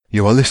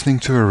You are listening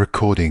to a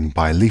recording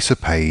by Lisa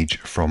Page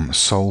from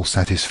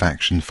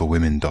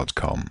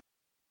soulsatisfactionforwomen.com.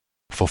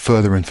 For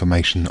further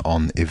information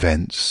on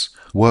events,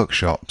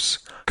 workshops,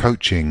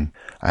 coaching,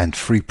 and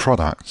free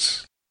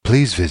products,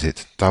 please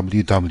visit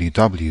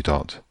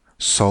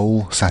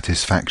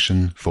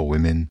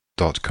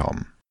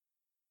www.soulsatisfactionforwomen.com.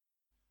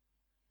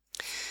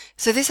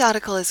 So this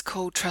article is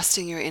called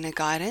Trusting Your Inner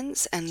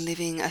Guidance and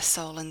Living a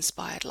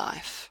Soul-Inspired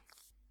Life.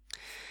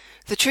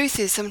 The truth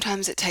is,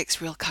 sometimes it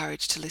takes real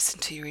courage to listen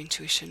to your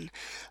intuition,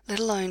 let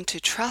alone to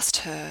trust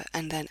her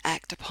and then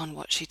act upon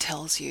what she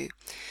tells you.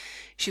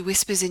 She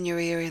whispers in your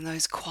ear in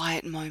those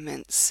quiet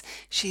moments.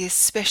 She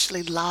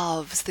especially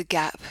loves the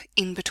gap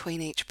in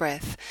between each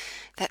breath,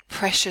 that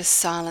precious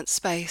silent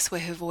space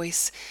where her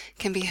voice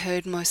can be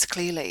heard most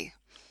clearly.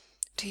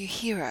 Do you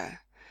hear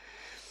her?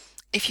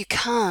 If you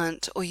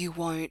can't or you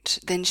won't,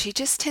 then she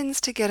just tends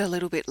to get a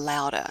little bit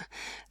louder.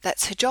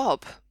 That's her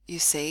job, you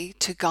see,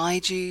 to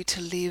guide you to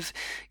live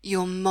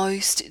your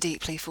most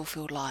deeply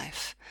fulfilled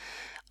life.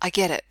 I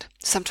get it.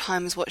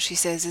 Sometimes what she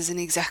says isn't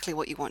exactly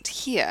what you want to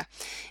hear.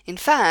 In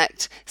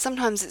fact,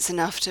 sometimes it's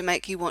enough to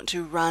make you want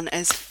to run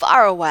as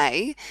far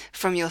away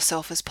from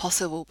yourself as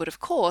possible, but of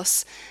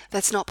course,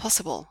 that's not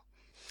possible.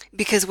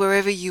 Because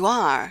wherever you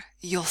are,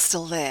 you're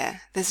still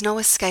there. There's no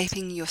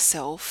escaping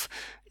yourself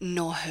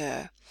nor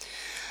her.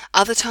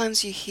 Other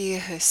times you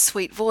hear her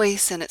sweet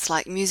voice and it's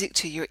like music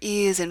to your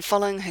ears, and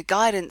following her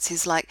guidance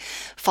is like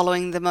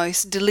following the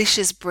most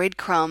delicious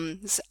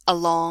breadcrumbs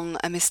along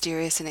a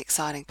mysterious and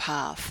exciting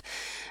path.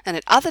 And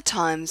at other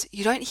times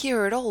you don't hear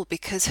her at all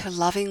because her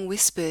loving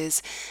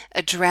whispers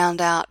are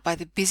drowned out by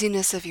the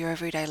busyness of your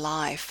everyday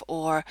life,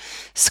 or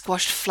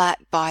squashed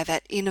flat by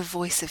that inner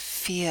voice of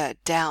fear,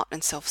 doubt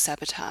and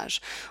self-sabotage.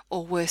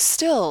 Or worse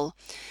still,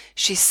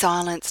 she's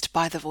silenced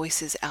by the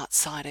voices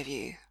outside of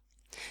you.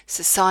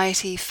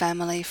 Society,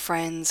 family,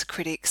 friends,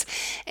 critics,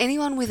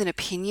 anyone with an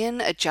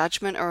opinion, a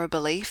judgment or a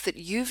belief that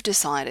you've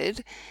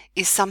decided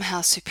is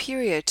somehow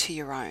superior to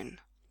your own.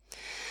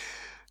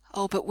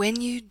 Oh, but when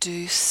you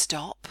do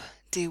stop,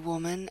 dear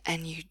woman,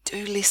 and you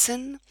do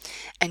listen,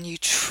 and you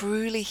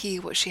truly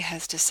hear what she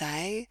has to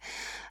say,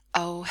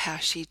 oh, how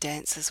she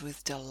dances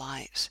with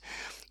delight.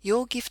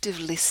 Your gift of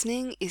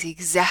listening is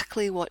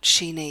exactly what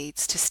she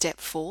needs to step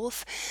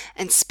forth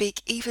and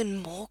speak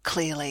even more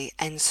clearly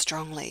and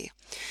strongly.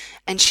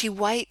 And she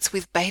waits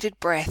with bated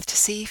breath to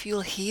see if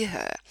you'll hear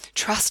her,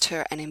 trust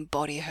her and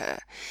embody her.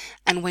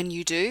 And when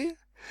you do,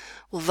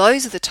 well,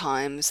 those are the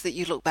times that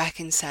you look back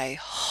and say,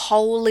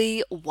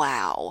 holy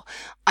wow,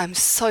 I'm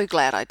so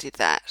glad I did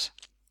that.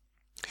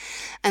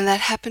 And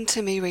that happened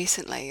to me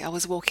recently. I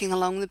was walking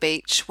along the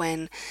beach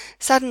when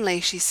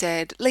suddenly she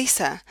said,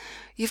 Lisa,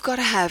 you've got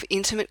to have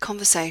intimate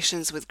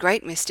conversations with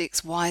great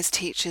mystics, wise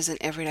teachers and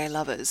everyday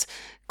lovers,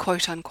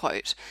 quote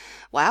unquote.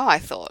 Wow, I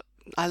thought.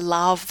 I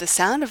love the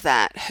sound of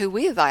that. Who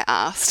with? I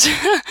asked.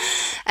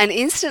 And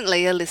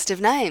instantly a list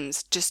of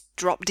names just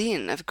dropped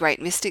in of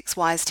great mystics,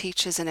 wise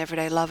teachers and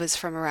everyday lovers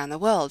from around the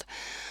world.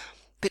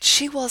 But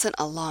she wasn't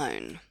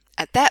alone.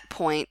 At that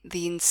point,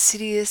 the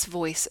insidious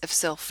voice of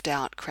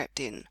self-doubt crept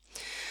in.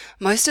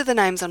 Most of the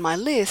names on my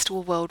list were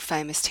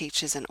world-famous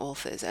teachers and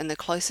authors, and the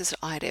closest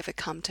I'd ever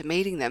come to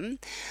meeting them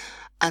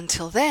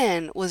until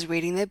then was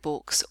reading their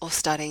books or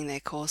studying their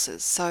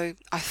courses. So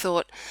I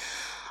thought,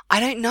 I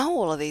don't know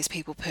all of these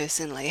people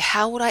personally.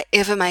 How would I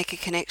ever make a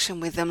connection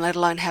with them, let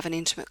alone have an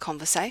intimate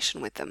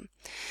conversation with them?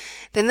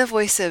 Then the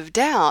voice of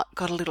doubt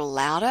got a little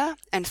louder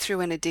and threw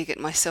in a dig at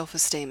my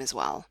self-esteem as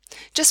well,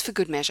 just for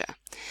good measure.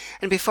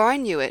 And before I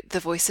knew it, the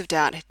voice of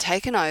doubt had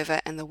taken over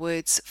and the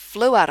words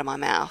flew out of my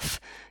mouth.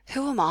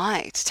 Who am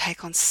I to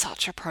take on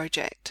such a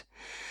project?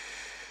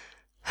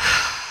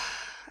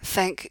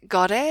 Thank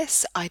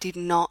Goddess, I did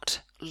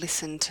not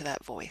listen to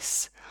that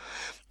voice.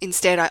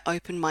 Instead, I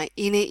opened my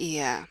inner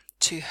ear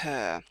to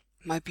her,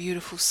 my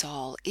beautiful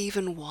soul,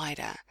 even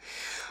wider.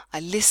 I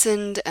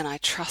listened and I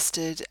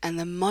trusted, and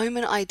the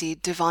moment I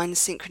did, divine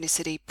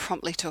synchronicity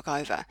promptly took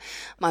over.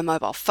 My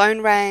mobile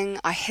phone rang.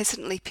 I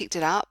hesitantly picked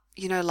it up,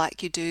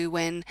 like you do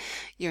when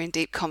you're in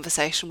deep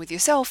conversation with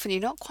yourself and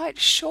you're not quite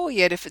sure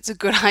yet if it's a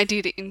good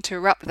idea to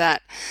interrupt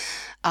that.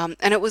 And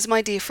it was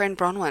my dear friend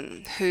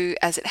Bronwyn, who,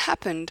 as it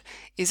happened,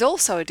 is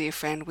also a dear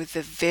friend with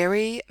the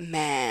very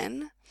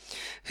man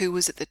who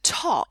was at the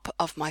top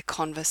of my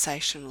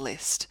conversation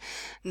list,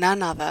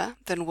 none other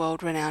than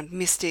world-renowned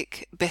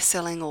mystic,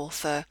 best-selling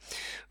author,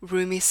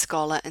 Rumi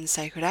scholar and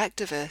sacred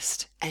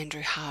activist,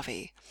 Andrew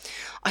Harvey.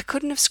 I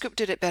couldn't have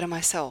scripted it better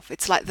myself.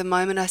 It's like the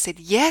moment I said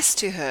yes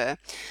to her,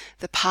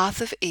 the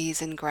path of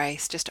ease and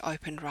grace just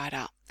opened right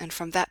up. And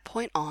from that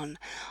point on,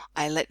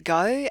 I let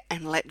go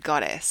and let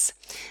Goddess.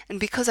 And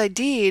because I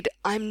did,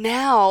 I'm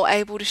now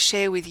able to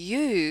share with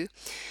you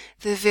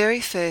the very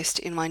first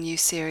in my new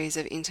series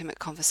of intimate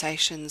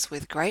conversations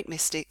with great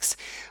mystics,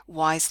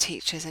 wise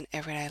teachers and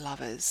everyday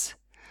lovers.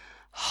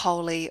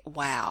 Holy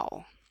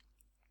wow.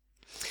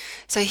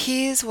 So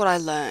here's what I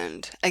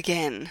learned,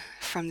 again,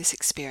 from this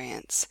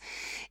experience.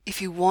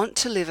 If you want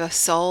to live a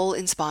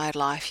soul-inspired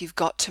life, you've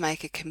got to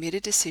make a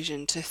committed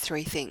decision to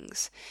 3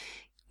 things.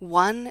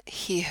 1,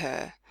 hear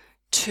her.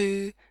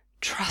 2,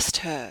 trust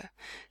her.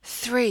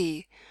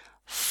 3,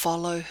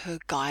 follow her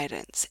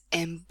guidance,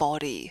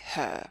 embody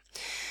her.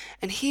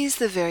 And here's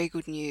the very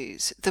good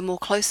news. The more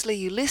closely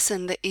you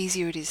listen, the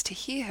easier it is to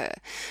hear her.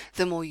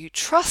 The more you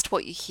trust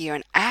what you hear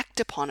and act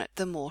upon it,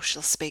 the more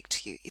she'll speak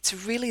to you. It's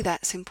really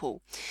that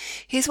simple.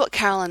 Here's what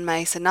Carolyn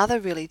Mace, another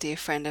really dear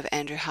friend of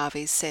Andrew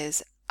Harvey's,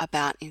 says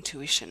about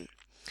intuition.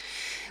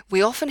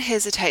 We often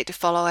hesitate to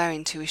follow our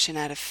intuition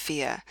out of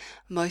fear.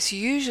 Most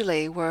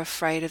usually, we're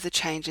afraid of the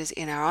changes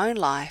in our own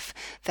life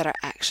that our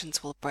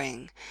actions will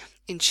bring.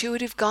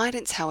 Intuitive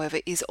guidance, however,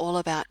 is all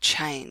about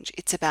change.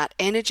 It's about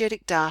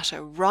energetic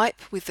data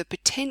ripe with the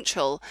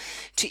potential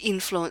to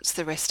influence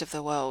the rest of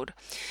the world.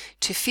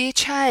 To fear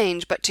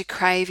change, but to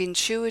crave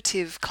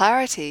intuitive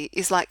clarity,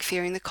 is like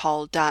fearing the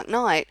cold, dark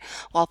night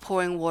while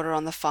pouring water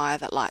on the fire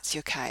that lights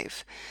your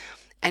cave.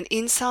 An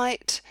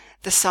insight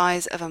the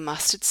size of a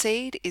mustard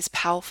seed is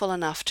powerful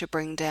enough to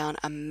bring down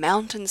a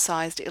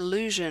mountain-sized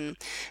illusion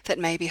that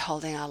may be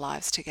holding our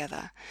lives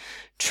together.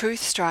 Truth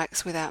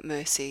strikes without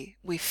mercy.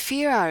 We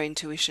fear our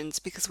intuitions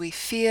because we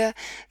fear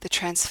the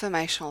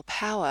transformational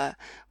power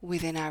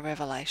within our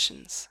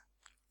revelations.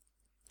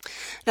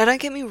 Now,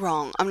 don't get me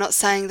wrong, I'm not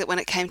saying that when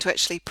it came to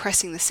actually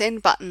pressing the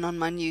send button on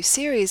my new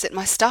series that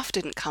my stuff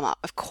didn't come up.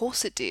 Of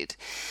course it did.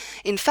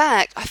 In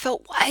fact, I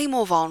felt way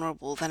more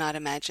vulnerable than I'd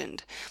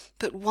imagined.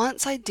 But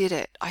once I did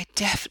it, I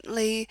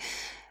definitely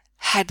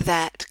had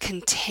that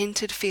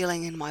contented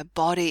feeling in my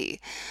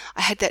body.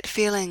 I had that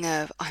feeling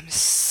of, I'm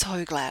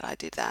so glad I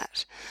did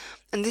that.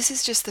 And this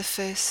is just the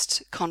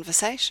first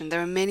conversation.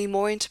 There are many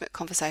more intimate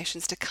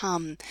conversations to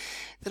come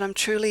that I'm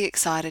truly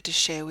excited to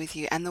share with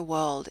you and the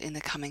world in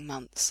the coming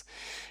months.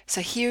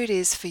 So here it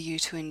is for you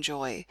to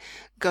enjoy.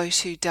 Go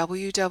to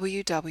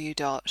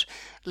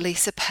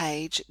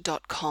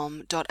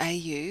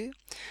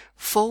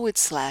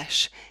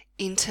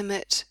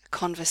www.lisapage.com.au/intimate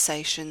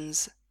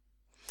conversations.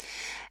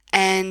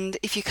 And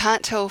if you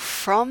can't tell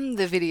from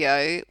the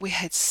video, we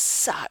had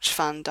such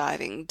fun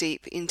diving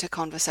deep into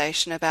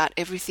conversation about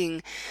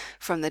everything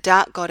from the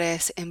Dark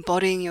Goddess,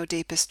 embodying your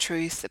deepest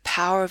truth, the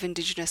power of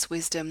Indigenous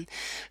wisdom,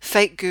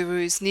 fake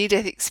gurus,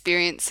 near-death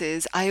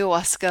experiences,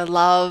 ayahuasca,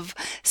 love,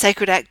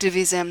 sacred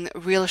activism,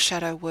 real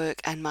shadow work,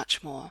 and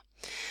much more.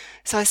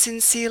 So I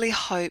sincerely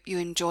hope you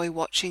enjoy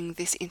watching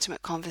this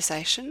intimate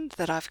conversation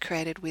that I've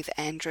created with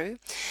Andrew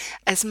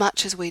as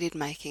much as we did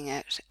making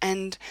it.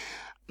 And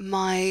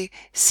my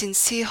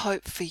sincere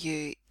hope for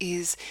you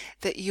is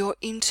that your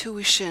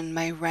intuition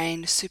may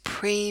reign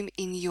supreme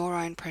in your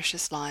own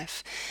precious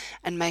life,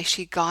 and may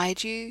she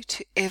guide you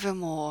to ever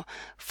more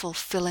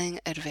fulfilling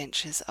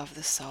adventures of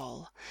the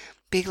soul.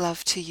 Big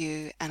love to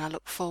you, and I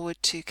look forward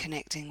to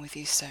connecting with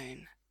you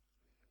soon.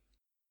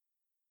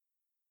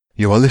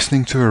 You are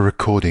listening to a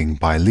recording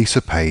by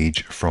Lisa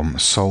Page from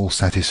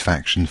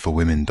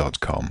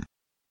soulsatisfactionforwomen.com.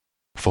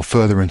 For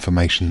further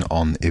information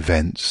on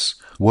events,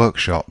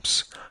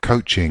 workshops,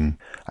 coaching,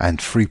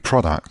 and free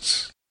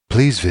products,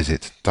 please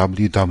visit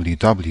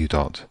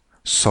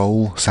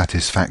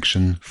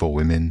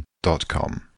www.soulsatisfactionforwomen.com.